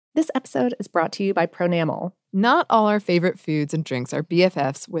This episode is brought to you by Pronamel. Not all our favorite foods and drinks are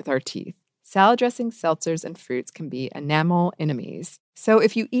BFFs with our teeth. Salad dressings, seltzers, and fruits can be enamel enemies. So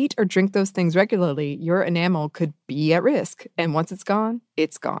if you eat or drink those things regularly, your enamel could be at risk. And once it's gone,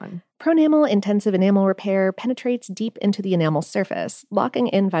 it's gone. Pronamel Intensive Enamel Repair penetrates deep into the enamel surface, locking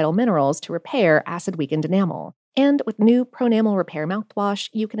in vital minerals to repair acid-weakened enamel. And with new Pronamel Repair mouthwash,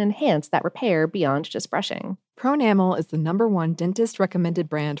 you can enhance that repair beyond just brushing. Pronamel is the #1 dentist-recommended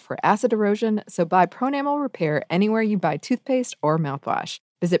brand for acid erosion, so buy Pronamel Repair anywhere you buy toothpaste or mouthwash.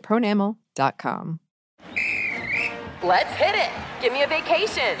 Visit pronamel.com. Let's hit it. Give me a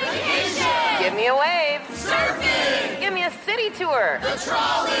vacation. Give me a wave. Surfing. Give me a city tour. The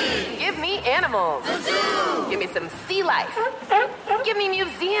trolley. Give me animals. The zoo. Give me some sea life. Give me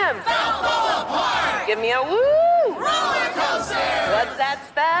museums. Balboa Park. Give me a woo. Roller coaster. What's that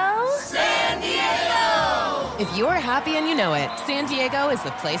spell? San Diego. If you're happy and you know it, San Diego is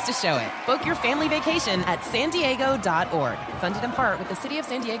the place to show it. Book your family vacation at sandiego.org. Funded in part with the City of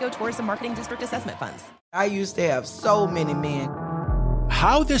San Diego Tourism Marketing District Assessment Funds. I used to have so many men.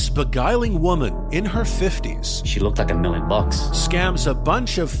 How this beguiling woman in her 50s She looked like $1 million. scams a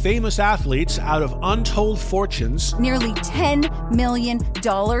bunch of famous athletes out of untold fortunes. Nearly $10 million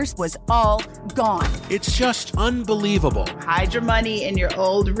was all gone. It's just unbelievable. Hide your money in your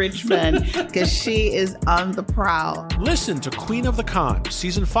old rich man, because she is on the prowl. Listen to Queen of the Con,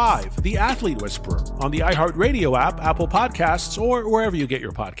 Season 5, The Athlete Whisperer, on the iHeartRadio app, Apple Podcasts, or wherever you get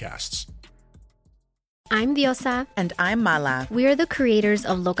your podcasts. I'm Diosa. And I'm Mala. We are the creators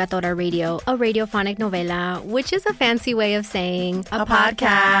of Locatora Radio, a radiophonic novela, which is a fancy way of saying a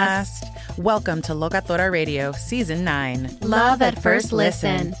podcast. Welcome to Locatora Radio, Season 9. Love at first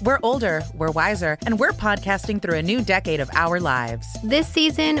listen. We're older, we're wiser, and we're podcasting through a new decade of our lives. This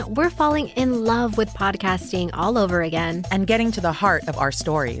season, we're falling in love with podcasting all over again. And getting to the heart of our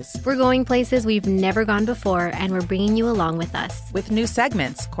stories. We're going places we've never gone before, and we're bringing you along with us. With new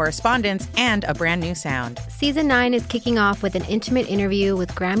segments, correspondence, and a brand new sound. Season 9 is kicking off with an intimate interview with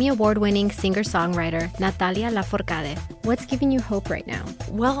Grammy Award-winning singer-songwriter Natalia Lafourcade. What's giving you hope right now?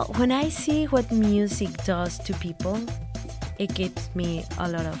 Well, when I see what music does to people, it gives me a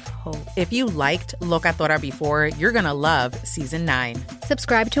lot of hope. If you liked Locatora before, you're going to love Season 9.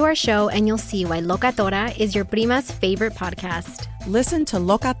 Subscribe to our show and you'll see why Locatora is your prima's favorite podcast. Listen to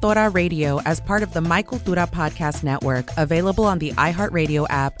Locatora Radio as part of the My Cultura Podcast Network, available on the iHeartRadio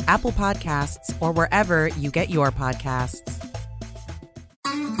app, Apple Podcasts, or wherever you get your podcasts.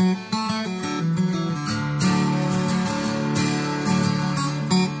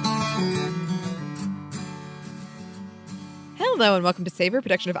 Hello and welcome to Savor,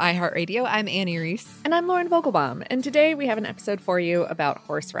 production of iHeartRadio. I'm Annie Reese. And I'm Lauren Vogelbaum. And today we have an episode for you about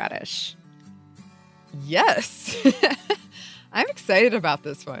horseradish. Yes. I'm excited about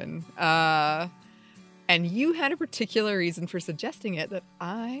this one. And you had a particular reason for suggesting it that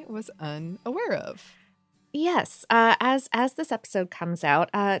I was unaware of. Yes. As this episode comes out,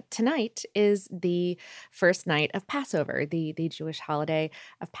 tonight is the first night of Passover, the Jewish holiday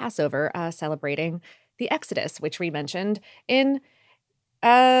of Passover, celebrating the Exodus, which we mentioned in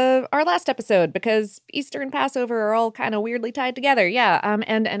our last episode, because Easter and Passover are all kind of weirdly tied together. Yeah.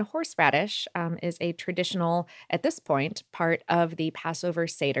 And horseradish is a traditional, at this point, part of the Passover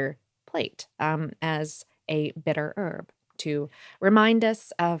Seder plate as a bitter herb to remind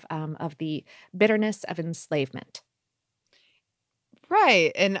us of the bitterness of enslavement.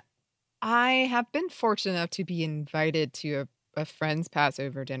 Right. And I have been fortunate enough to be invited to a friend's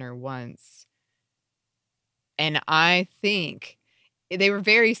Passover dinner once. And I think they were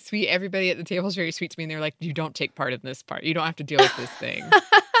very sweet. Everybody at the table was very sweet to me. And they were like, you don't take part in this part. You don't have to deal with this thing.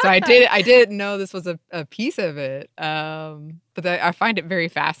 So I didn't know this was a piece of it. But I find it very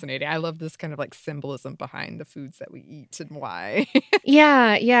fascinating. I love this kind of like symbolism behind the foods that we eat and why.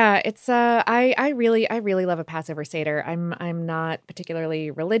 Yeah. It's I really love a Passover Seder. I'm not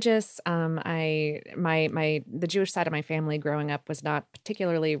particularly religious. The Jewish side of my family growing up was not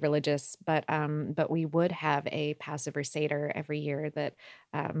particularly religious, but we would have a Passover Seder every year that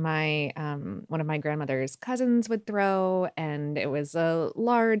one of my grandmother's cousins would throw, and it was a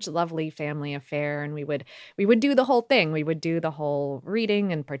large, lovely family affair. And we would do the whole thing. We would do the whole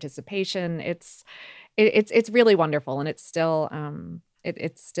reading and participation. It's really wonderful, and it's still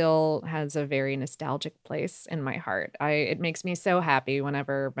it still has a very nostalgic place in my heart. It makes me so happy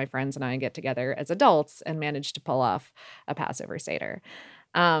whenever my friends and I get together as adults and manage to pull off a Passover Seder.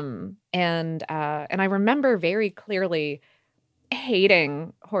 And I remember very clearly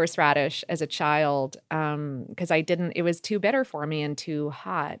hating horseradish as a child because it was too bitter for me and too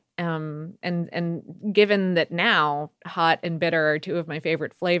hot. And given that now hot and bitter are two of my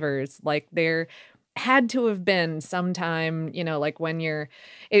favorite flavors, like there had to have been sometime, like when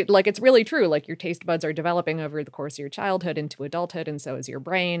it's really true, like your taste buds are developing over the course of your childhood into adulthood, and so is your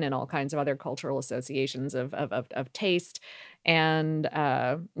brain and all kinds of other cultural associations of taste. And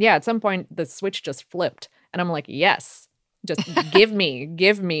at some point the switch just flipped and I'm like, yes, just give me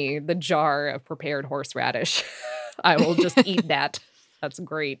the jar of prepared horseradish. I will just eat that. That's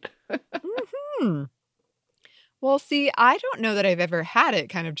great. Mm-hmm. Well, see, I don't know that I've ever had it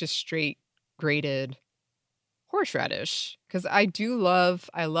kind of just straight grated horseradish, because I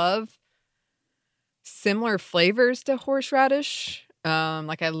love similar flavors to horseradish.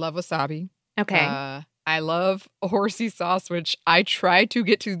 Like I love wasabi. Okay. I love horsey sauce, which I tried to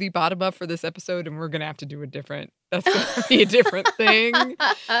get to the bottom of for this episode, and we're gonna have to do that's gonna be a different thing.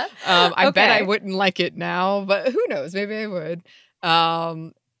 I bet I wouldn't like it now, but who knows? Maybe I would.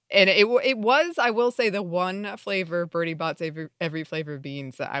 And it was, I will say, the one flavor, Birdie Bot's every flavor of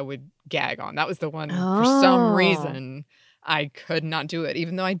beans, that I would gag on. That was the one, for some reason, I could not do it,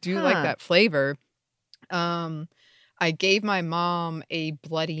 even though I do like that flavor. I gave my mom a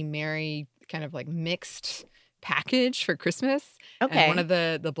Bloody Mary kind of like mixed package for Christmas. Okay. And one of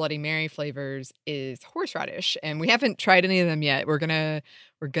the Bloody Mary flavors is horseradish, and we haven't tried any of them yet. We're gonna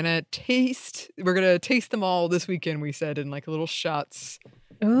taste them all this weekend, we said, in like little shots.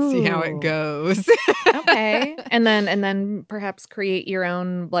 Ooh. See how it goes. Okay. And then perhaps create your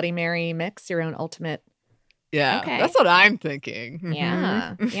own Bloody Mary mix, your own ultimate. Yeah. Okay. That's what I'm thinking. Mm-hmm.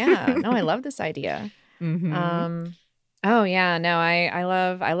 Yeah. Yeah. No, I love this idea. Mm-hmm. Oh yeah. No, I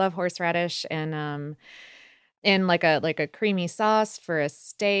love horseradish, and in like a creamy sauce for a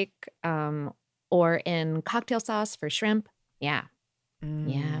steak, or in cocktail sauce for shrimp. Yeah.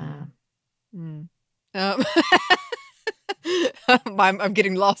 Yeah. I'm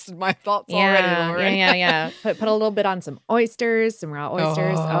getting lost in my thoughts already, Lauren. Yeah. Put a little bit on some oysters, some raw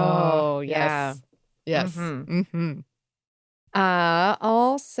oysters. Oh yeah. Yes.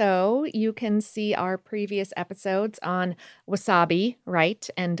 Also, you can see our previous episodes on wasabi, right?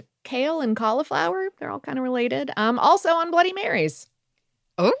 And kale and cauliflower. They're all kind of related. Also on Bloody Marys.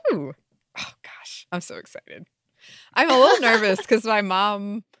 Oh gosh. I'm so excited. I'm a little nervous because my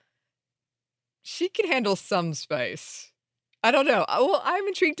mom, she can handle some spice. I don't know. Well, I'm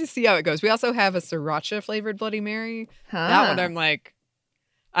intrigued to see how it goes. We also have a sriracha flavored Bloody Mary. That one I'm like,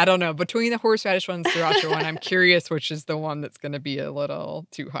 I don't know. Between the horseradish one and sriracha one, I'm curious which is the one that's going to be a little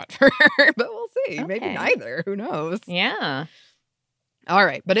too hot for her. But we'll see. Okay. Maybe neither. Who knows? Yeah. All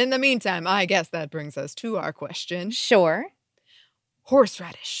right. But in the meantime, I guess that brings us to our question. Sure.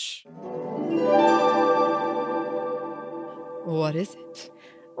 Horseradish. What is it?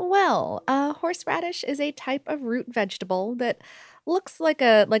 Well, horseradish is a type of root vegetable that looks like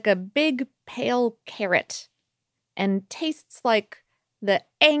a big pale carrot and tastes like the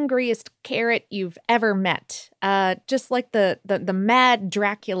angriest carrot you've ever met. Just like the mad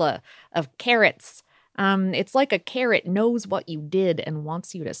Dracula of carrots. It's like a carrot knows what you did and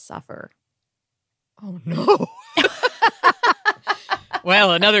wants you to suffer. Oh no.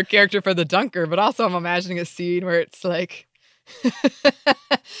 Well, another character for the Dunker, but also I'm imagining a scene where it's like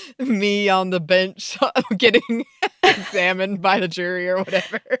me on the bench getting examined by the jury or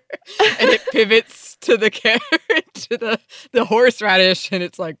whatever, and it pivots to the carrot, to the horseradish, and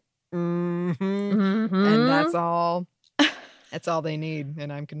it's like and that's all they need,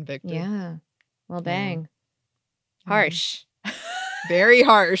 and I'm convicted. Yeah. Well, dang. Harsh. Very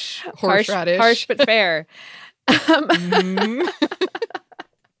harsh. Horseradish. Harsh but fair.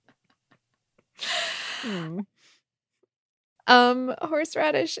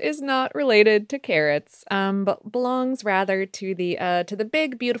 Horseradish is not related to carrots, but belongs rather to the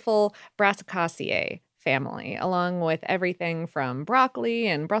big, beautiful Brassicaceae family, along with everything from broccoli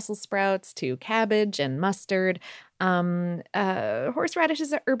and Brussels sprouts to cabbage and mustard. Horseradish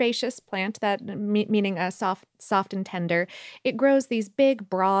is an herbaceous plant, meaning soft and tender. It grows these big,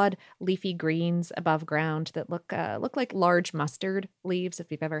 broad, leafy greens above ground that look like large mustard leaves.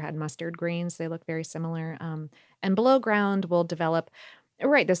 If you've ever had mustard greens, they look very similar. And below ground will develop,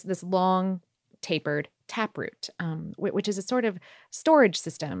 this long, tapered taproot, which is a sort of storage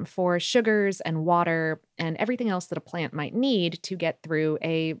system for sugars and water and everything else that a plant might need to get through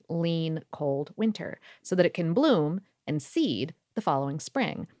a lean, cold winter so that it can bloom and seed the following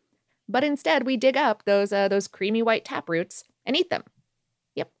spring. But instead, we dig up those creamy white taproots and eat them.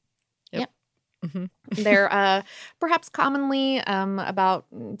 Yep. Mm-hmm. They're perhaps commonly about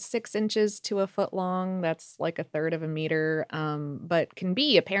 6 inches to a foot long. That's like a third of a meter, but can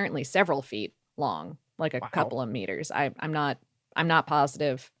be apparently several feet long, like a couple of meters. I'm not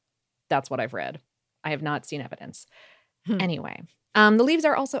positive. That's what I've read. I have not seen evidence. Anyway, the leaves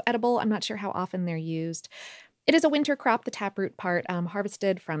are also edible. I'm not sure how often they're used. It is a winter crop, the taproot part,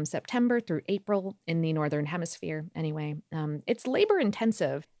 harvested from September through April in the Northern Hemisphere, anyway. It's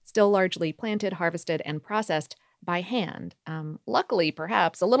labor-intensive, still largely planted, harvested, and processed by hand. Luckily,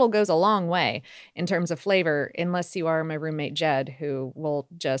 perhaps, a little goes a long way in terms of flavor, unless you are my roommate Jed, who will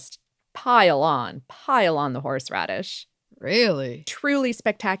just pile on the horseradish. Really? Truly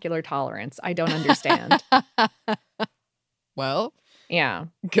spectacular tolerance. I don't understand. Well, yeah.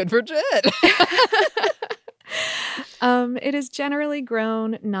 Good for Jed. It is generally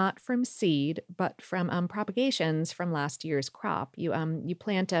grown not from seed, but from propagations from last year's crop. You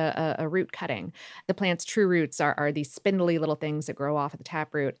plant a root cutting. The plant's true roots are these spindly little things that grow off of the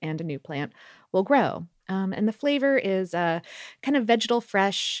taproot, and a new plant will grow. And the flavor is kind of vegetal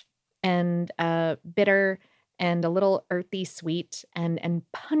fresh and bitter and a little earthy sweet and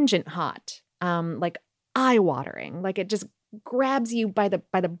pungent hot, like eye-watering. Like it just grabs you by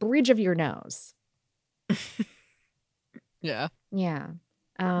the bridge of your nose. Yeah. Yeah.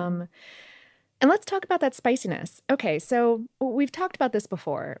 And let's talk about that spiciness. Okay, so we've talked about this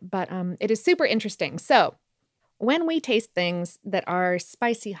before, but it is super interesting. So when we taste things that are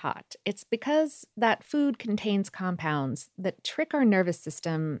spicy hot, it's because that food contains compounds that trick our nervous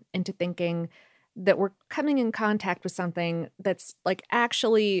system into thinking that we're coming in contact with something that's like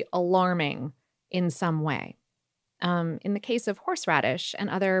actually alarming in some way. In the case of horseradish and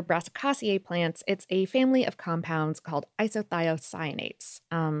other Brassicaceae plants, it's a family of compounds called isothiocyanates,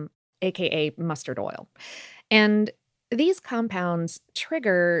 aka mustard oil. And these compounds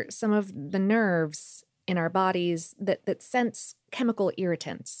trigger some of the nerves in our bodies that sense chemical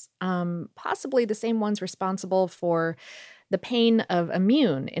irritants, possibly the same ones responsible for the pain of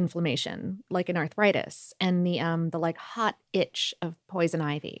immune inflammation, like in arthritis, and the like hot itch of poison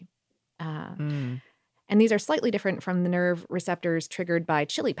ivy. And these are slightly different from the nerve receptors triggered by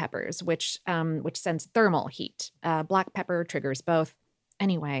chili peppers, which sends thermal heat. Black pepper triggers both.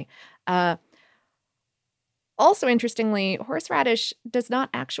 Anyway, also interestingly, horseradish does not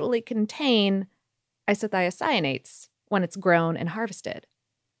actually contain isothiocyanates when it's grown and harvested.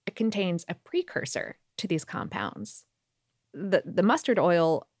 It contains a precursor to these compounds. The mustard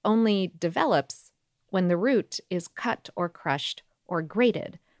oil only develops when the root is cut or crushed or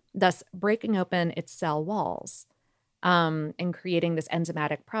grated, thus breaking open its cell walls and creating this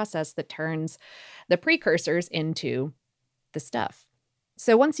enzymatic process that turns the precursors into the stuff.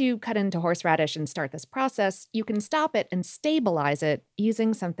 So once you cut into horseradish and start this process, you can stop it and stabilize it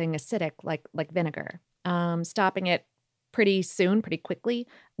using something acidic like vinegar. Stopping it pretty quickly,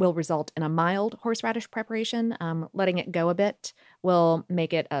 will result in a mild horseradish preparation. Letting it go a bit will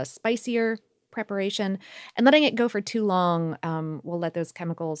make it a spicier preparation, and letting it go for too long will let those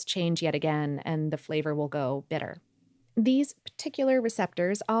chemicals change yet again, and the flavor will go bitter. These particular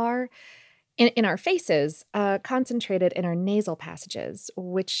receptors are in our faces, concentrated in our nasal passages,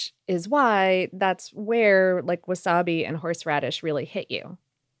 which is why that's where like wasabi and horseradish really hit you.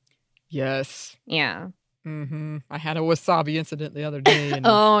 Yes. Yeah. Mm-hmm. I had a wasabi incident the other day. And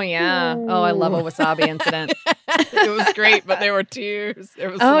oh, yeah. Oh, I love a wasabi incident. It was great, but there were tears. There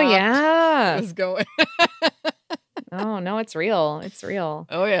was yeah. It was going. Oh, no, it's real. It's real.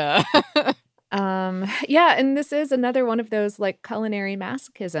 Oh, yeah. Yeah, and this is another one of those like culinary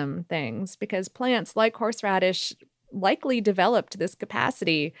masochism things, because plants like horseradish likely developed this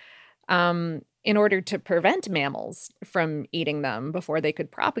capacity in order to prevent mammals from eating them before they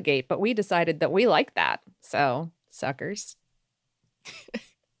could propagate. But we decided that we like that. So, suckers.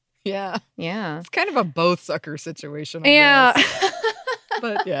 Yeah. Yeah. It's kind of a both sucker situation. I guess.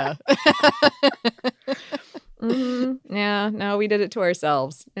 But yeah. Yeah. No, we did it to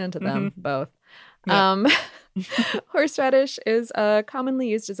ourselves and to them both. Yeah. Horseradish is commonly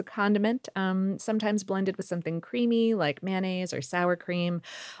used as a condiment, sometimes blended with something creamy like mayonnaise or sour cream,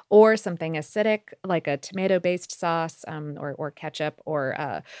 or something acidic like a tomato-based sauce, or ketchup,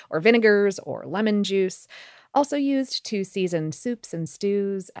 or vinegars or lemon juice. Also used to season soups and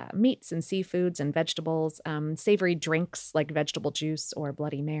stews, meats and seafoods and vegetables, savory drinks like vegetable juice or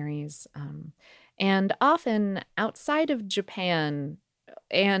Bloody Marys. And often outside of Japan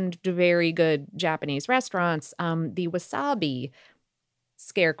and very good Japanese restaurants, the wasabi,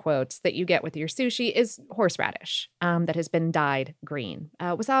 scare quotes, that you get with your sushi is horseradish that has been dyed green.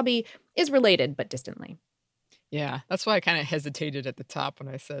 Wasabi is related, but distantly. Yeah, that's why I kind of hesitated at the top when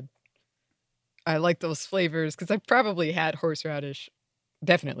I said I like those flavors because I've probably had horseradish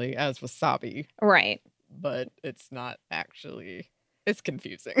definitely as wasabi, Right. but it's not actually. It's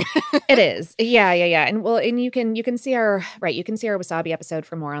confusing. It is. Yeah. And you can see our wasabi episode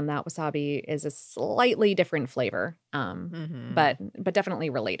for more on that. Wasabi is a slightly different flavor. But definitely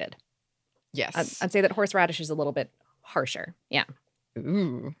related. Yes. I'd say that horseradish is a little bit harsher. Yeah.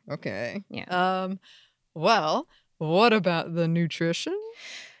 Ooh, okay. Yeah. Well, what about the nutrition?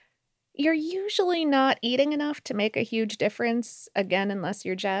 You're usually not eating enough to make a huge difference, again, unless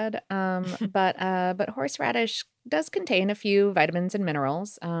you're Jed. But horseradish does contain a few vitamins and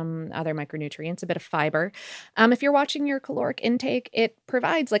minerals, other micronutrients, a bit of fiber. If you're watching your caloric intake, it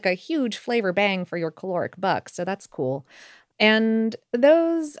provides like a huge flavor bang for your caloric buck, so that's cool. And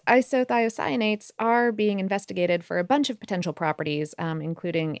those isothiocyanates are being investigated for a bunch of potential properties,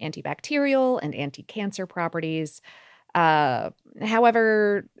 including antibacterial and anti-cancer properties.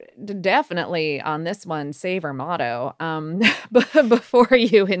 However, definitely on this one, save our motto. Before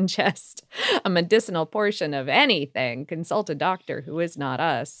you ingest a medicinal portion of anything, consult a doctor who is not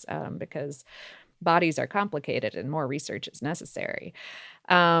us, because bodies are complicated and more research is necessary.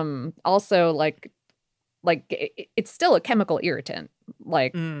 Also, it's still a chemical irritant.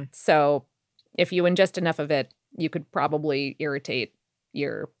 So if you ingest enough of it, you could probably irritate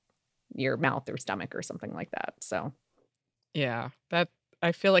your mouth or stomach or something like that. So. Yeah, that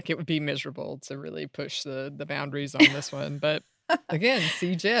I feel like it would be miserable to really push the boundaries on this one. But again,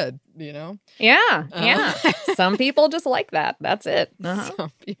 see Jed, Yeah. Some people just like that. That's it.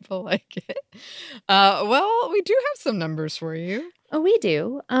 Some people like it. Well, we do have some numbers for you. Oh, we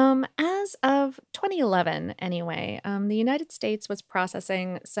do. As of 2011, anyway, the United States was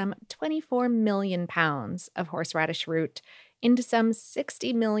processing some 24 million pounds of horseradish root into some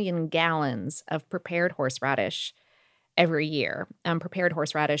 60 million gallons of prepared horseradish every year. Prepared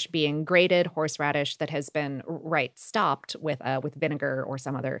horseradish being grated horseradish that has been stopped with vinegar or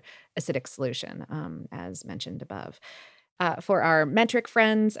some other acidic solution, as mentioned above. For our metric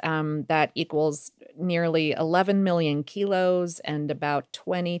friends, that equals nearly 11 million kilos and about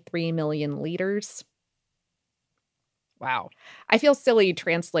 23 million liters. Wow. I feel silly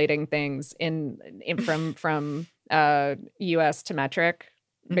translating things from US to metric.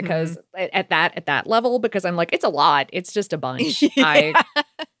 Because at that level, because I'm like, it's a lot. It's just a bunch. Yeah. I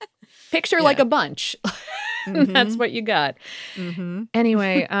picture like a bunch. That's what you got.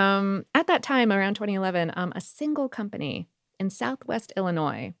 Anyway, at that time, around 2011, a single company in Southwest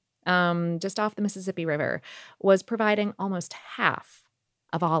Illinois, just off the Mississippi River, was providing almost half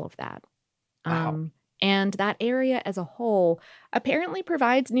of all of that. Wow. And that area as a whole apparently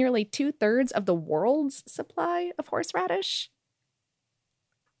provides nearly 2/3 of the world's supply of horseradish.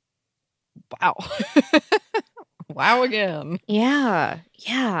 Wow. Wow again. Yeah.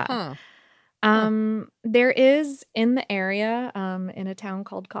 Huh. There is in the area, in a town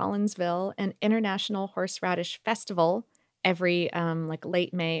called Collinsville, an international horseradish festival every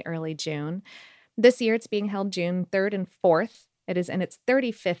late May, early June. This year it's being held June 3rd and 4th. It is in its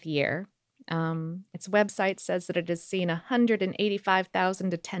 35th year. Its website says that it has seen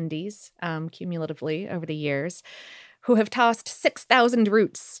 185,000 attendees cumulatively over the years who have tossed 6,000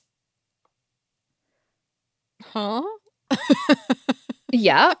 roots. Huh?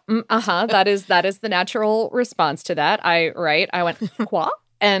 Yeah. That is the natural response to that. I went, quoi?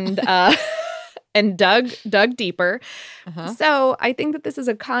 And dug deeper. So I think that this is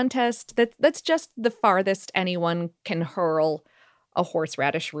a contest that's just the farthest anyone can hurl a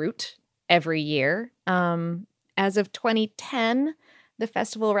horseradish root every year. As of 2010, the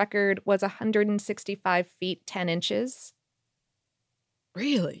festival record was 165 feet 10 inches.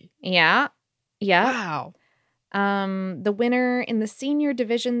 Really? Yeah. Wow. The winner in the senior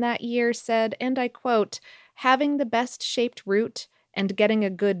division that year said, and I quote, "Having the best shaped root and getting a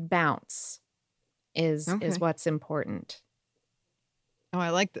good bounce is what's important." Oh, I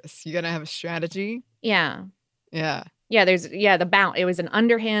like this. You gotta have a strategy. Yeah. Yeah. Yeah, the bounce. It was an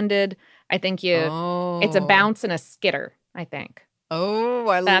underhanded, I think it's a bounce and a skitter, I think. Oh,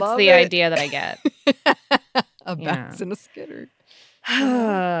 I love it. That's the idea that I get. A bounce and a skitter.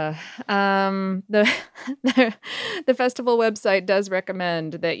 The festival website does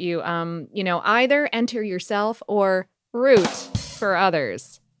recommend that you either enter yourself or root for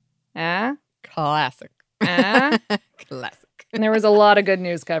others. Classic. Classic. And there was a lot of good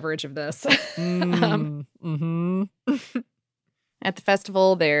news coverage of this. At the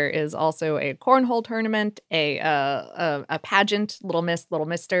festival, there is also a cornhole tournament, a pageant, Little Miss, Little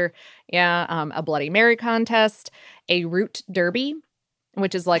Mister, a Bloody Mary contest, a root derby,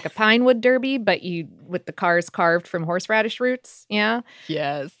 which is like a pine wood derby, but with the cars carved from horseradish roots. Yeah.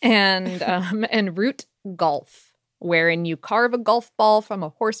 Yes. And root golf, wherein you carve a golf ball from a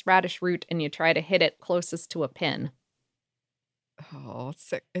horseradish root and you try to hit it closest to a pin. Oh,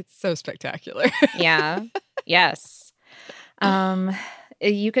 it's so spectacular. Yeah. Yes.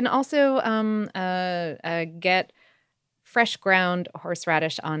 You can also get fresh ground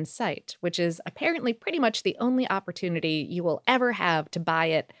horseradish on site, which is apparently pretty much the only opportunity you will ever have to buy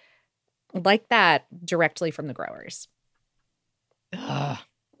it like that directly from the growers. Ugh.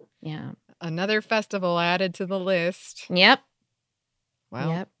 Yeah. Another festival added to the list. Yep.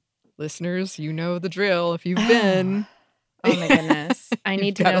 Well, listeners, you know the drill if you've been. Oh my goodness. I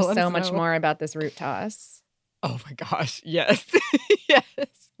need to know so much more about this root toss. Oh my gosh. Yes. Yes.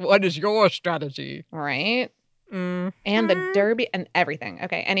 What is your strategy? Right. And the derby and everything.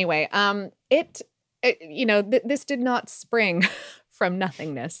 Okay. Anyway, this did not spring from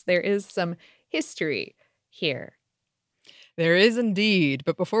nothingness. There is some history here. There is indeed.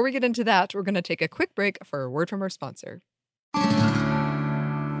 But before we get into that, we're going to take a quick break for a word from our sponsor.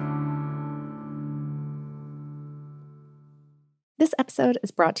 This episode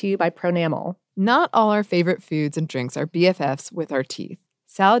is brought to you by Pronamel. Not all our favorite foods and drinks are BFFs with our teeth.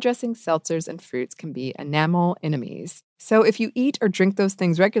 Salad dressings, seltzers, and fruits can be enamel enemies. So if you eat or drink those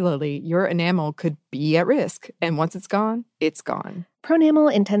things regularly, your enamel could be at risk. And once it's gone, it's gone.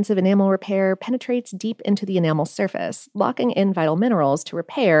 Pronamel Intensive Enamel Repair penetrates deep into the enamel surface, locking in vital minerals to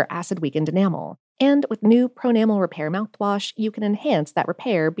repair acid-weakened enamel. And with new Pronamel Repair mouthwash, you can enhance that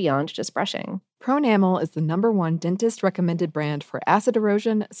repair beyond just brushing. Pronamel is the #1 dentist-recommended brand for acid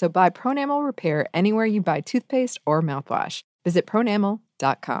erosion, so buy Pronamel Repair anywhere you buy toothpaste or mouthwash. Visit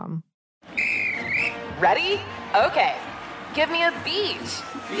pronamel.com. Ready? Okay. Give me a beach.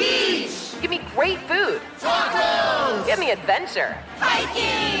 Beach. Give me great food. Tacos. Give me adventure.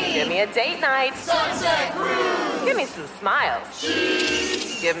 Hiking. Give me a date night. Sunset cruise. Give me some smiles.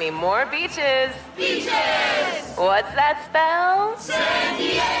 Cheese. Give me more beaches. Beaches. What's that spell? San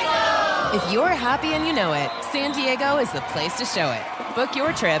Diego. If you're happy and you know it, San Diego is the place to show it. Book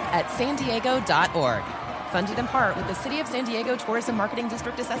your trip at sandiego.org. Funded in part with the City of San Diego Tourism Marketing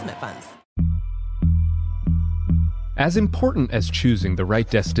District Assessment Funds. As important as choosing the right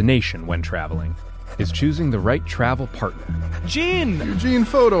destination when traveling is choosing the right travel partner. Gene! Eugene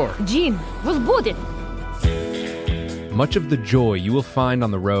Fodor. Gene, was будет. Much of the joy you will find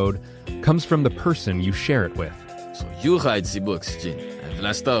on the road comes from the person you share it with. So you write the books, Gene, and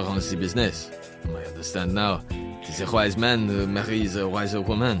Vlastar runs the business. I understand now. It is a wise man who marries a wiser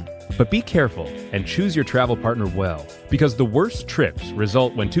woman. But be careful and choose your travel partner well, because the worst trips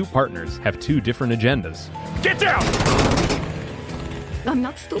result when two partners have two different agendas. Get down! I'm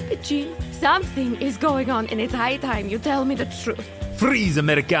not stupid, Gene. Something is going on, and it's high time you tell me the truth. Freeze,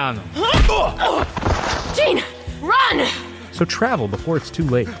 Americano! Gene, run! So travel before it's too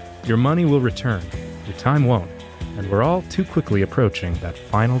late. Your money will return, your time won't, and we're all too quickly approaching that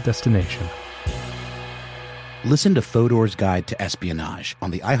final destination. Listen to Fodor's Guide to Espionage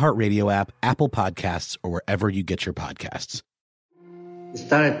on the iHeartRadio app, Apple Podcasts, or wherever you get your podcasts. We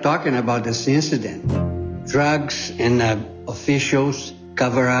started talking about this incident. Drugs and officials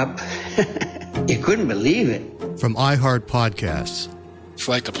cover up. You couldn't believe it. From iHeart Podcasts. It's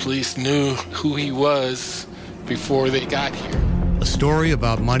like the police knew who he was before they got here. A story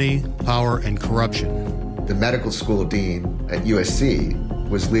about money, power, and corruption. The medical school dean at USC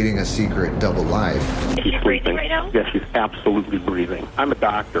was leading a secret double life. He's breathing right now? Yes, he's absolutely breathing. I'm a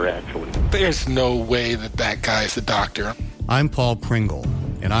doctor, actually. There's no way that guy's a doctor. I'm Paul Pringle,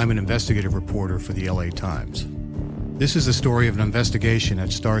 and I'm an investigative reporter for the LA Times. This is the story of an investigation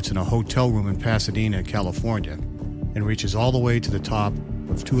that starts in a hotel room in Pasadena, California, and reaches all the way to the top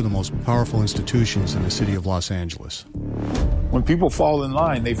of two of the most powerful institutions in the city of Los Angeles. When people fall in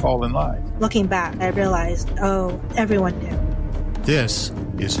line, they fall in line. Looking back, I realized, everyone knew. This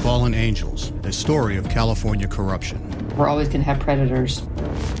is Fallen Angels, a story of California corruption. We're always going to have predators.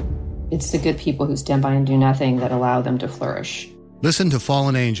 It's the good people who stand by and do nothing that allow them to flourish. Listen to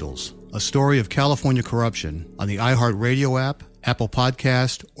Fallen Angels, a story of California corruption on the iHeartRadio app, Apple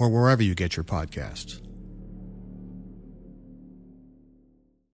Podcast, or wherever you get your podcasts.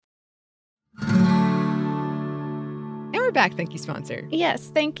 And we're back. Thank you, sponsor. Yes,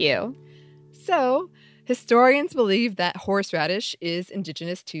 thank you. So, historians believe that horseradish is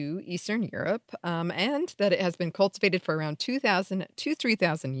indigenous to Eastern Europe and that it has been cultivated for around 2,000 to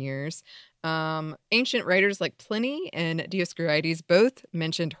 3,000 years. Ancient writers like Pliny and Dioscorides both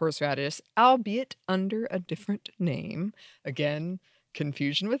mentioned horseradish, albeit under a different name. Again,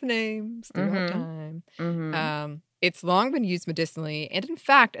 confusion with names throughout time. It's long been used medicinally, and in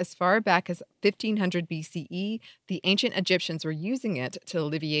fact, as far back as 1500 BCE, the ancient Egyptians were using it to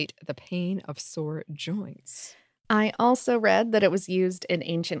alleviate the pain of sore joints. I also read that it was used in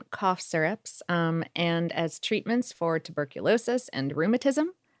ancient cough syrups and as treatments for tuberculosis and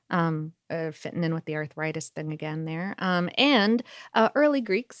rheumatism, fitting in with the arthritis thing again there. And early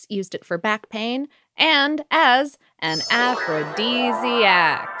Greeks used it for back pain and as an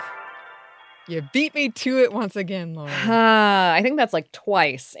aphrodisiac. You beat me to it once again, Lauren. I think that's like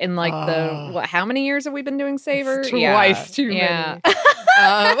twice in like how many years have we been doing Savor? Twice too many.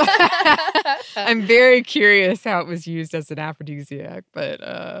 I'm very curious how it was used as an aphrodisiac, but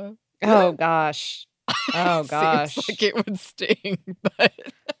oh gosh. Seems like it would sting, but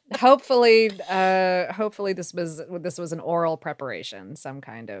hopefully this was an oral preparation, some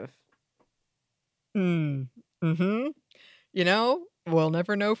kind of. Mm-hmm. You know, we'll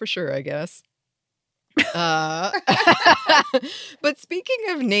never know for sure, I guess. But speaking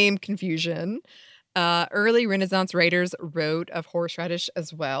of name confusion, early Renaissance writers wrote of horseradish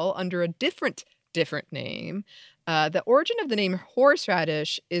as well under a different name. The origin of the name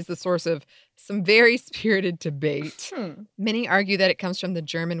horseradish is the source of some very spirited debate. Many argue that it comes from the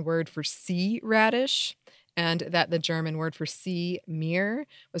German word for sea radish, and that the German word for sea, Meer,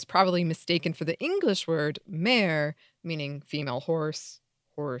 was probably mistaken for the English word mare, meaning female horse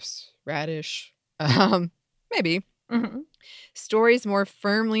radish. Maybe. Mm-hmm. Stories more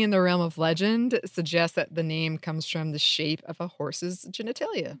firmly in the realm of legend suggest that the name comes from the shape of a horse's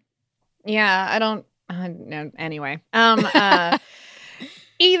genitalia. Yeah, I don't know. Anyway,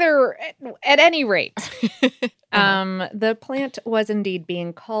 either at any rate, the plant was indeed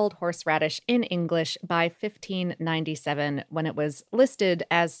being called horseradish in English by 1597 when it was listed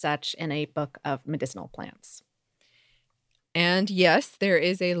as such in a book of medicinal plants. And yes, there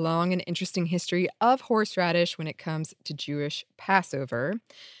is a long and interesting history of horseradish when it comes to Jewish Passover.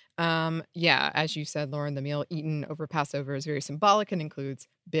 As you said, Lauren, the meal eaten over Passover is very symbolic and includes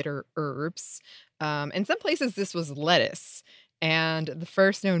bitter herbs. In some places, this was lettuce. And the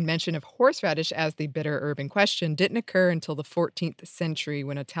first known mention of horseradish as the bitter herb in question didn't occur until the 14th century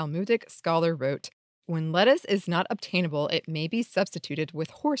when a Talmudic scholar wrote, "When lettuce is not obtainable, it may be substituted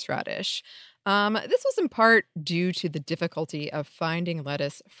with horseradish." This was in part due to the difficulty of finding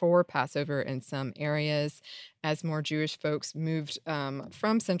lettuce for Passover in some areas. As more Jewish folks moved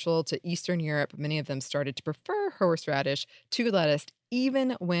from Central to Eastern Europe, many of them started to prefer horseradish to lettuce,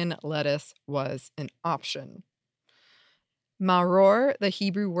 even when lettuce was an option. Maror, the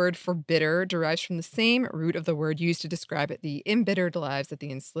Hebrew word for bitter, derives from the same root of the word used to describe the embittered lives of the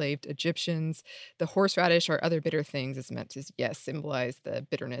enslaved Egyptians. The horseradish or other bitter things is meant to, symbolize the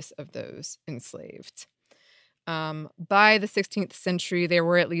bitterness of those enslaved. By the 16th century, there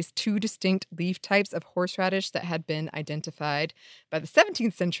were at least 2 distinct leaf types of horseradish that had been identified. By the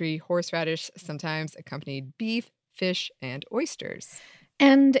 17th century, horseradish sometimes accompanied beef, fish, and oysters.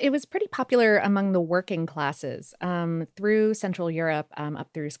 And it was pretty popular among the working classes through Central Europe,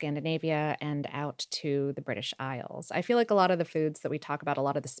 up through Scandinavia, and out to the British Isles. I feel like a lot of the foods that we talk about, a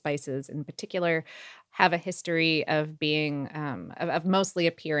lot of the spices in particular, have a history of being, of mostly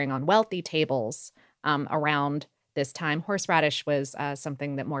appearing on wealthy tables around this time. Horseradish was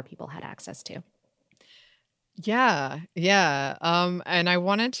something that more people had access to. Yeah. And I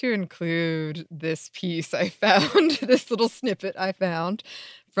wanted to include this piece I found, this little snippet I found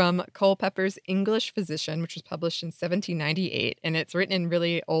from Culpeper's English Physician, which was published in 1798. And it's written in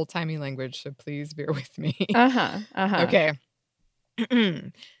really old-timey language, so please bear with me. Okay.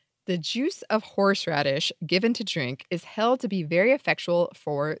 The juice of horseradish given to drink is held to be very effectual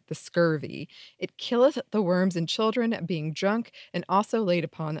for the scurvy. It killeth the worms in children being drunk, and also laid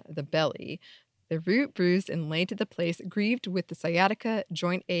upon the belly. The root bruised and laid to the place grieved with the sciatica,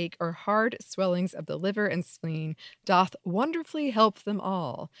 joint ache, or hard swellings of the liver and spleen, doth wonderfully help them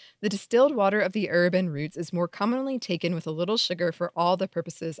all. The distilled water of the herb and roots is more commonly taken with a little sugar for all the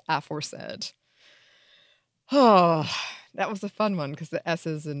purposes aforesaid. Oh, that was a fun one because the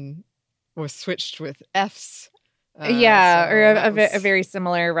S's was switched with F's. A very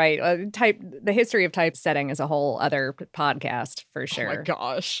similar, right? The history of typesetting is a whole other podcast for sure. Oh my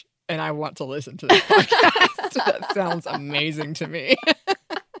gosh. And I want to listen to this podcast. That sounds amazing to me.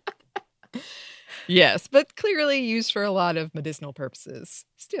 Yes, but clearly used for a lot of medicinal purposes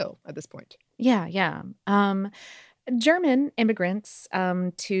still at this point. Yeah. German immigrants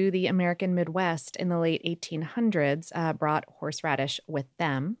to the American Midwest in the late 1800s brought horseradish with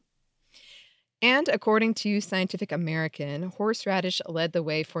them. And according to Scientific American, horseradish led the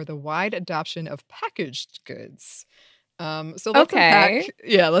way for the wide adoption of packaged goods. So let's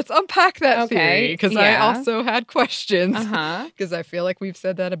unpack that theory, because I yeah. also had questions, Uh-huh. because I feel like we've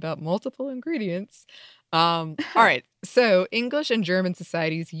said that about multiple ingredients. All right. So English and German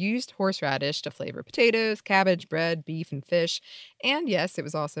societies used horseradish to flavor potatoes, cabbage, bread, beef, and fish. And yes, it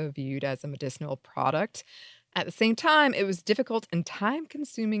was also viewed as a medicinal product. At the same time, it was difficult and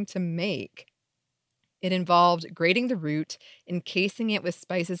time-consuming to make. It involved grating the root, encasing it with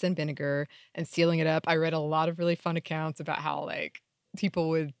spices and vinegar, and sealing it up. I read a lot of really fun accounts about how, like, people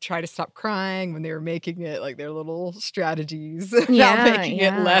would try to stop crying when they were making it, like their little strategies about making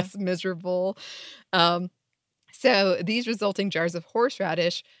it less miserable. So these resulting jars of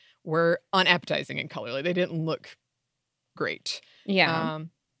horseradish were unappetizing in color. Like, they didn't look great. Yeah.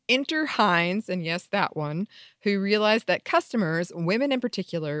 Enter Heinz, and yes, that one, who realized that customers, women in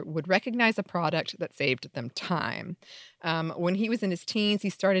particular, would recognize a product that saved them time. When he was in his teens, he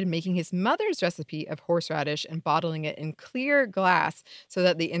started making his mother's recipe of horseradish and bottling it in clear glass so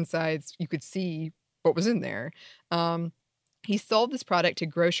that the insides, you could see what was in there. He sold this product to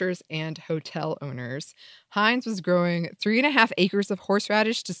grocers and hotel owners. Heinz was growing 3.5 acres of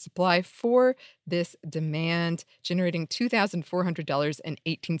horseradish to supply for this demand, generating $2,400 in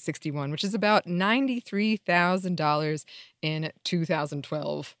 1861, which is about $93,000 in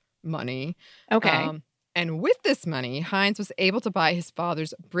 2012 money. Okay. And with this money, Heinz was able to buy his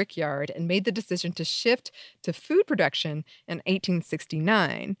father's brickyard and made the decision to shift to food production in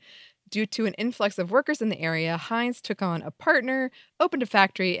 1869. Due to an influx of workers in the area, Heinz took on a partner, opened a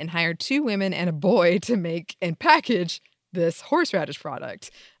factory, and hired 2 women and a boy to make and package this horseradish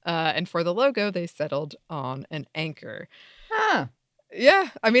product. And for the logo, they settled on an anchor. Huh.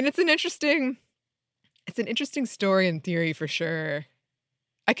 Yeah, I mean, it's an interesting story in theory for sure.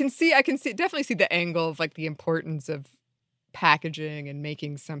 I can definitely see the angle of, like, the importance of packaging and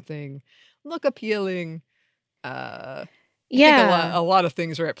making something look appealing. I think a lot of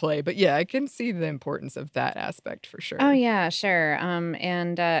things are at play, but yeah, I can see the importance of that aspect for sure. Oh yeah, sure.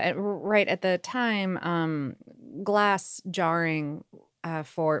 Right at the time, glass jarring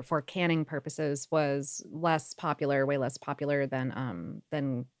for canning purposes was less popular, way less popular than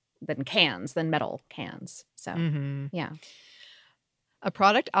metal cans. So yeah. A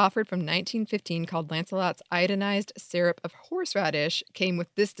product offered from 1915 called Lancelot's iodinized syrup of horseradish came with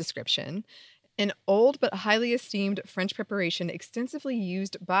this description. An old but highly esteemed French preparation extensively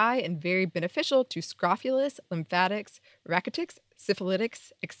used by and very beneficial to scrofulous, lymphatics, rachitic's,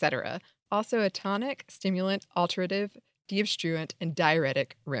 syphilitics, etc. Also a tonic, stimulant, alterative, deobstruent, and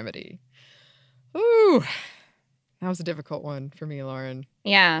diuretic remedy. Ooh, that was a difficult one for me, Lauren.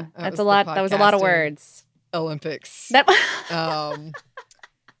 Yeah, that's a lot. That was a lot of words. Olympics.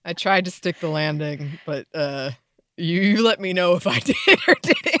 I tried to stick the landing, but you let me know if I did or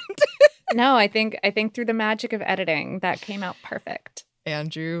didn't. No, I think through the magic of editing, that came out perfect.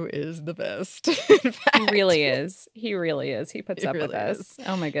 Andrew is the best. He really is. He really is. He puts up with us.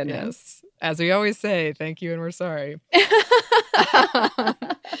 Oh my goodness. Yes. As we always say, thank you and we're sorry.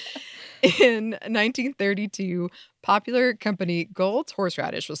 In 1932, popular company Gold's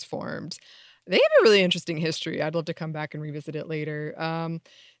Horseradish was formed. They have a really interesting history. I'd love to come back and revisit it later.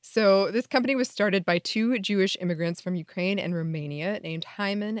 So this company was started by 2 Jewish immigrants from Ukraine and Romania named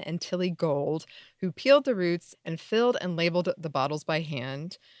Hyman and Tilly Gold, who peeled the roots and filled and labeled the bottles by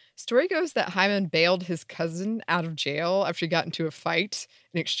hand. Story goes that Hyman bailed his cousin out of jail after he got into a fight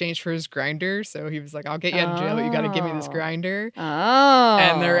in exchange for his grinder. So he was like, I'll get you out of jail, but you got to give me this grinder. Oh.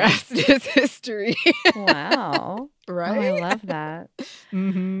 And the rest is history. Wow. Right? Oh, I love that.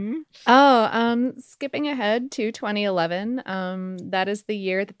 Mm-hmm. Oh, skipping ahead to 2011, that is the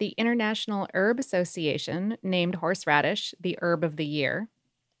year that the International Herb Association named horseradish the Herb of the Year.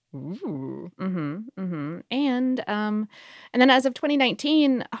 Ooh. And then as of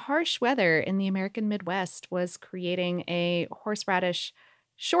 2019, harsh weather in the American Midwest was creating a horseradish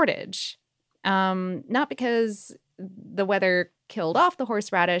shortage. Not because the weather killed off the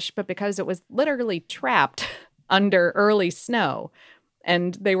horseradish, but because it was literally trapped under early snow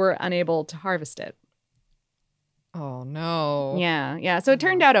and they were unable to harvest it. Oh no. Yeah. So it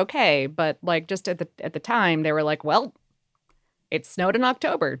turned out okay, but like just at the time they were like, well, it snowed in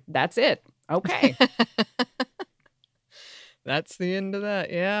October. That's it. Okay. That's the end of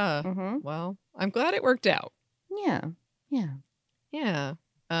that. Yeah. Mm-hmm. Well, I'm glad it worked out. Yeah.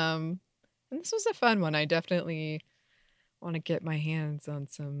 And this was a fun one. I definitely want to get my hands on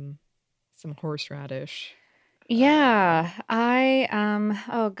some horseradish. Yeah,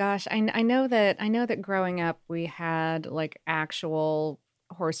 oh gosh, I know that growing up we had like actual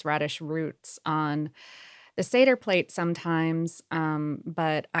horseradish roots on the Seder plate sometimes,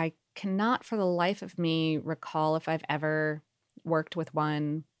 but I cannot for the life of me recall if I've ever worked with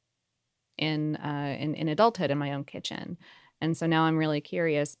one in adulthood in my own kitchen. And so now I'm really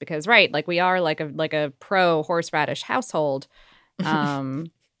curious because, right, like we are like a pro horseradish household. I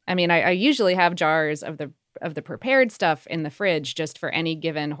mean, I usually have jars of the prepared stuff in the fridge just for any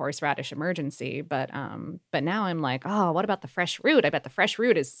given horseradish emergency. But now I'm like, oh, what about the fresh root? I bet the fresh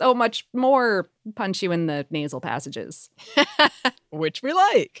root is so much more punch you in the nasal passages. Which we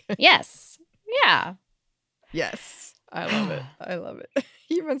like. Yes. Yeah. Yes. I love it. I love it.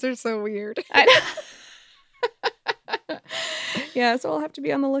 Humans are so weird. I know. Yeah, so I'll have to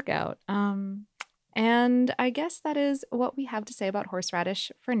be on the lookout. And I guess that is what we have to say about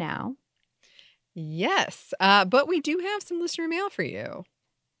horseradish for now. Yes, but we do have some listener mail for you.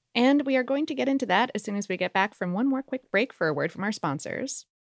 And we are going to get into that as soon as we get back from one more quick break for a word from our sponsors.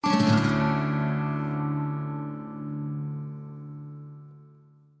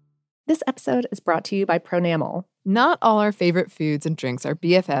 This episode is brought to you by Pronamel. Not all our favorite foods and drinks are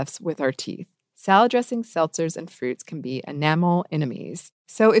BFFs with our teeth. Salad dressings, seltzers, and fruits can be enamel enemies.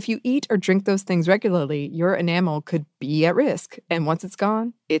 So if you eat or drink those things regularly, your enamel could be at risk. And once it's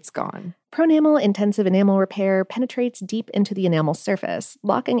gone, it's gone. Pronamel Intensive Enamel Repair penetrates deep into the enamel surface,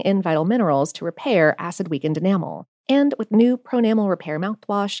 locking in vital minerals to repair acid-weakened enamel. And with new Pronamel Repair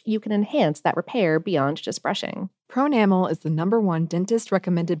mouthwash, you can enhance that repair beyond just brushing. Pronamel is the #1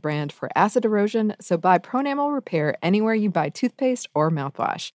 dentist-recommended brand for acid erosion, so buy Pronamel Repair anywhere you buy toothpaste or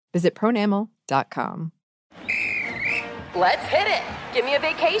mouthwash. Visit pronamel.com. Let's hit it. Give me a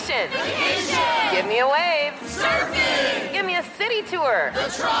vacation. Give me a wave. Surfing. Give me a city tour.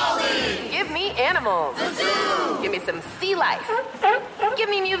 The trolley. Give me animals. The zoo. Give me some sea life. Give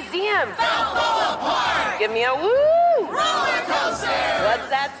me museums. Balboa Park. Give me a woo. Roller coaster. What's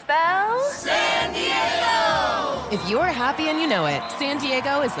that spell? San Diego. If you're happy and you know it, San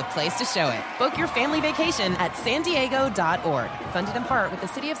Diego is the place to show it. Book your family vacation at sandiego.org. Funded in part with the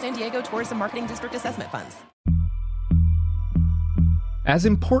City of San Diego Tourism Marketing District Assessment Funds. As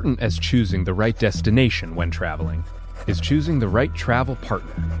important as choosing the right destination when traveling is choosing the right travel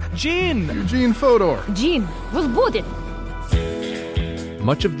partner. Eugene Fodor. Gene, was будет?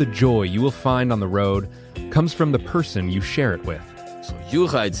 Much of the joy you will find on the road comes from the person you share it with. So you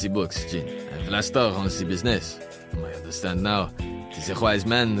write the books, Gene, and Vlastar runs the business. I understand now. Tis a wise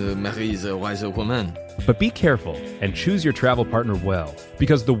man marries a wiser woman. But be careful and choose your travel partner well,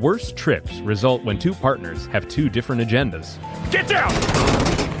 because the worst trips result when two partners have two different agendas. Get down!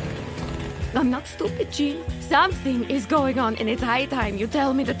 I'm not stupid, Gene. Something is going on, and it's high time you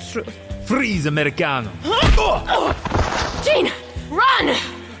tell me the truth. Freeze, Americano. Gene, run!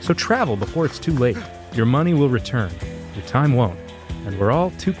 So travel before it's too late. Your money will return, your time won't, and we're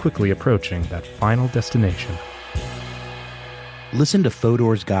all too quickly approaching that final destination. Listen to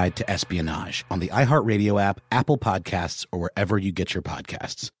Fodor's Guide to Espionage on the iHeartRadio app, Apple Podcasts, or wherever you get your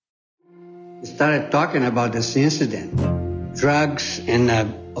podcasts. We started talking about this incident. Drugs and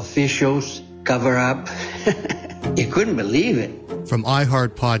officials cover up. You couldn't believe it. From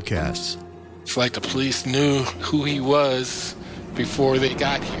iHeart Podcasts. It's like the police knew who he was before they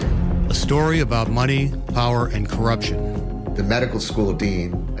got here. A story about money, power, and corruption. The medical school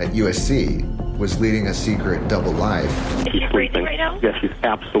dean at USC was leading a secret double life. She's sleeping. Yes, she's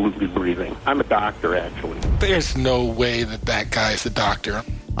absolutely breathing. I'm a doctor, actually. There's no way that guy's a doctor.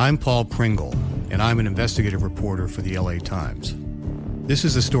 I'm Paul Pringle, and I'm an investigative reporter for the LA Times. This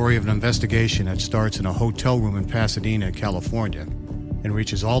is the story of an investigation that starts in a hotel room in Pasadena, California, and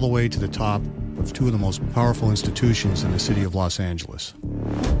reaches all the way to the top of two of the most powerful institutions in the city of Los Angeles.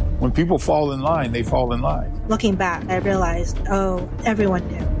 When people fall in line, they fall in line. Looking back, I realized, oh, everyone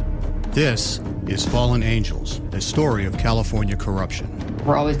knew. This is Fallen Angels, a story of California corruption.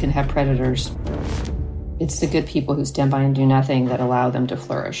 We're always going to have predators. It's the good people who stand by and do nothing that allow them to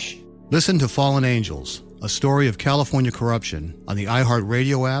flourish. Listen to Fallen Angels, a story of California corruption on the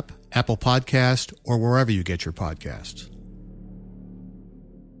iHeartRadio app, Apple Podcast, or wherever you get your podcasts.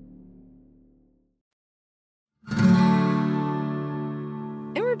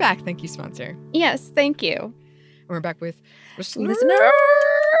 And we're back. Thank you, sponsor. Yes, thank you. And we're back with Listener mail.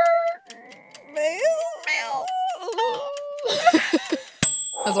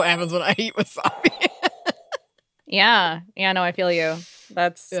 That's what happens when I eat wasabi. Yeah, no, I feel you.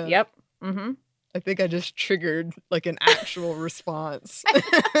 That's, yep. Mm-hmm. I think I just triggered like an actual response in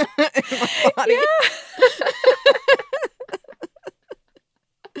my body.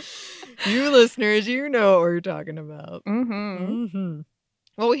 You listeners, you know what we're talking about. Mm-hmm. Mm-hmm.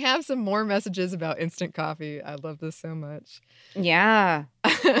 Well, we have some more messages about instant coffee. I love this so much. Yeah.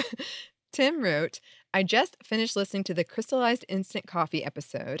 Tim wrote, I just finished listening to the Crystallized Instant Coffee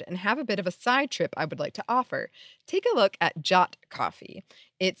episode and have a bit of a side trip I would like to offer. Take a look at Jot Coffee.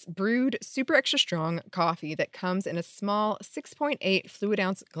 It's brewed super extra strong coffee that comes in a small 6.8 fluid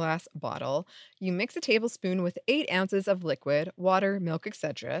ounce glass bottle. You mix a tablespoon with 8 ounces of liquid, water, milk,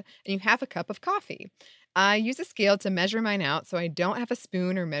 etc., and you have a cup of coffee. I use a scale to measure mine out so I don't have a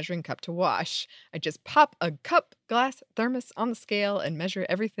spoon or measuring cup to wash. I just pop a cup, glass, thermos on the scale and measure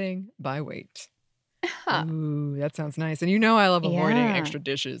everything by weight. Ooh, that sounds nice. And you know I love avoiding extra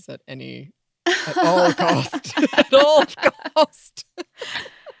dishes at all cost. At all cost.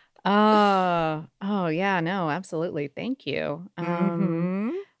 Oh, yeah, no, absolutely. Thank you.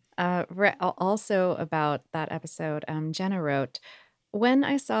 Also about that episode, Jenna wrote, when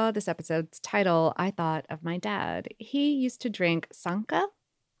I saw this episode's title, I thought of my dad. He used to drink Sanka,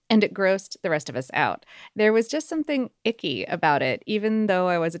 and it grossed the rest of us out. There was just something icky about it, even though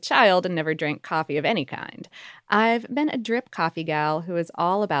I was a child and never drank coffee of any kind. I've been a drip coffee gal who is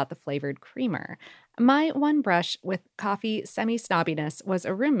all about the flavored creamer. My one brush with coffee semi-snobbiness was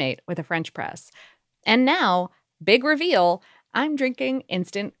a roommate with a French press. And now, big reveal, I'm drinking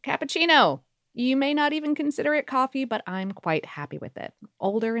instant cappuccino. You may not even consider it coffee, but I'm quite happy with it.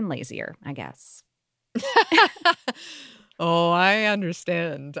 Older and lazier, I guess. Oh, I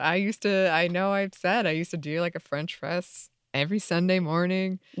understand. I used to do like a French press every Sunday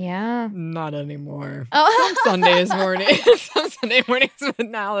morning. Yeah. Not anymore. Oh. Some Sunday mornings, but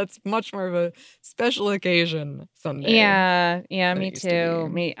now it's much more of a special occasion Sunday. Yeah, me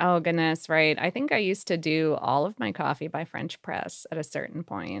too. Oh, goodness, right. I think I used to do all of my coffee by French press at a certain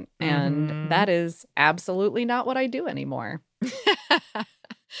point, and that is absolutely not what I do anymore.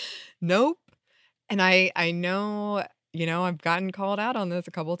 Nope. And I know... I've gotten called out on this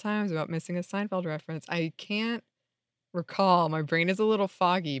a couple of times about missing a Seinfeld reference. I can't recall. My brain is a little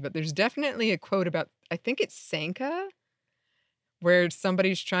foggy, but there's definitely a quote about, I think it's Sanka, where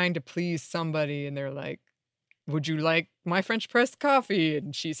somebody's trying to please somebody and they're like, would you like my French press coffee?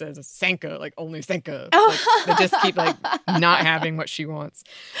 And she says, Sanka, like only Sanka. Like, they just keep like not having what she wants.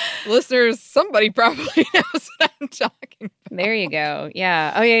 Listeners, somebody probably knows what I'm talking about. There you go.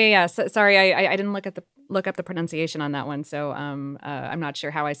 Yeah. Oh, yeah. So, sorry, I didn't look up the pronunciation on that one, so I'm not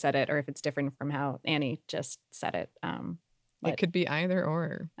sure how I said it or if it's different from how Annie just said it. It could be either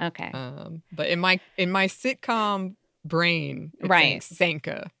or. Okay. But in my sitcom brain, it's right,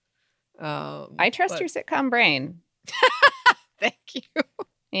 Sanka. I trust your sitcom brain. Thank you.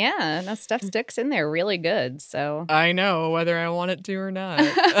 Yeah, no, stuff sticks in there really good. So I know whether I want it to or not.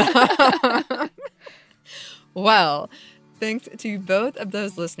 Well, thanks to both of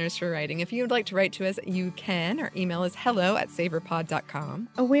those listeners for writing. If you would like to write to us, you can. Our email is hello@savorpod.com.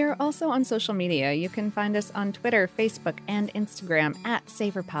 We're also on social media. You can find us on Twitter, Facebook, and Instagram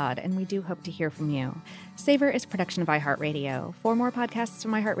 @SavorPod, and we do hope to hear from you. Savor is a production of iHeartRadio. For more podcasts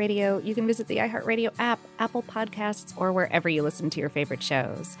from iHeartRadio, you can visit the iHeartRadio app, Apple Podcasts, or wherever you listen to your favorite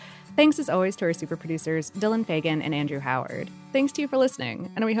shows. Thanks as always to our super producers, Dylan Fagan and Andrew Howard. Thanks to you for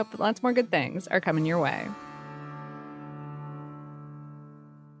listening, and we hope that lots more good things are coming your way.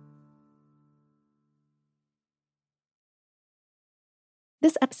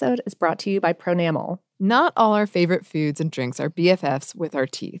 This episode is brought to you by Pronamel. Not all our favorite foods and drinks are BFFs with our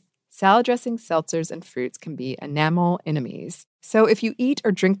teeth. Salad dressings, seltzers, and fruits can be enamel enemies. So if you eat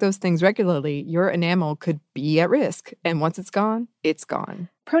or drink those things regularly, your enamel could be at risk. And once it's gone, it's gone.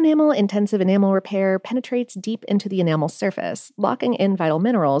 Pronamel Intensive Enamel Repair penetrates deep into the enamel surface, locking in vital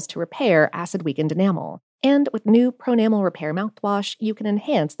minerals to repair acid-weakened enamel. And with new Pronamel Repair mouthwash, you can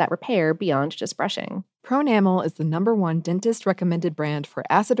enhance that repair beyond just brushing. Pronamel is the #1 dentist-recommended brand for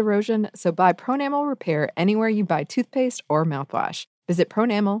acid erosion, so buy Pronamel Repair anywhere you buy toothpaste or mouthwash. Visit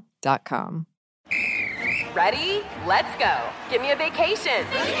pronamel.com. Ready? Let's go. Give me a vacation.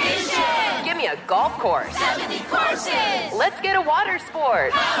 Vacation! Give me a golf course. 70 courses! Let's get a water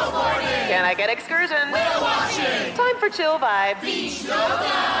sport. Paddleboarding! Can I get excursions? Whale watching! Time for chill vibes. Beach yoga!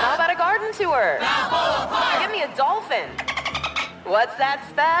 How about a garden tour? Balboa Park! Give me a dolphin. What's that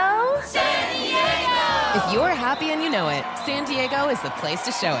spell? San Diego! If you're happy and you know it, San Diego is the place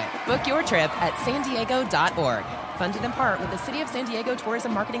to show it. Book your trip at sandiego.org. Funded in part with the City of San Diego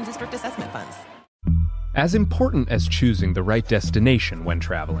Tourism Marketing District Assessment Funds. As important as choosing the right destination when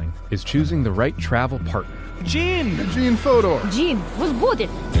traveling is choosing the right travel partner. Eugene Fodor. Gene was good.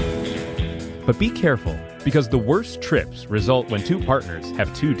 But be careful, because the worst trips result when two partners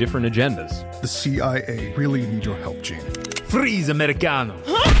have two different agendas. The CIA really need your help, Gene. Freeze, Americano.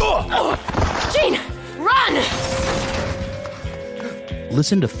 Gene, run!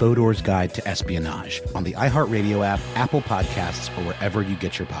 Listen to Fodor's Guide to Espionage on the iHeartRadio app, Apple Podcasts, or wherever you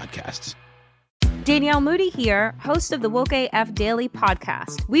get your podcasts. Danielle Moody here, host of the Woke AF Daily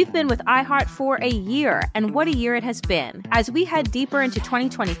podcast. We've been with iHeart for a year, and what a year it has been. As we head deeper into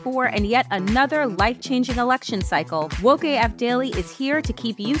 2024 and yet another life-changing election cycle, Woke AF Daily is here to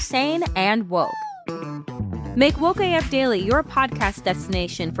keep you sane and woke. Make Woke AF Daily your podcast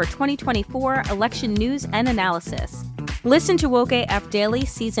destination for 2024 election news and analysis. Listen to Woke AF Daily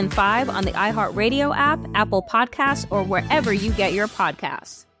Season 5 on the iHeartRadio app, Apple Podcasts, or wherever you get your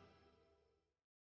podcasts.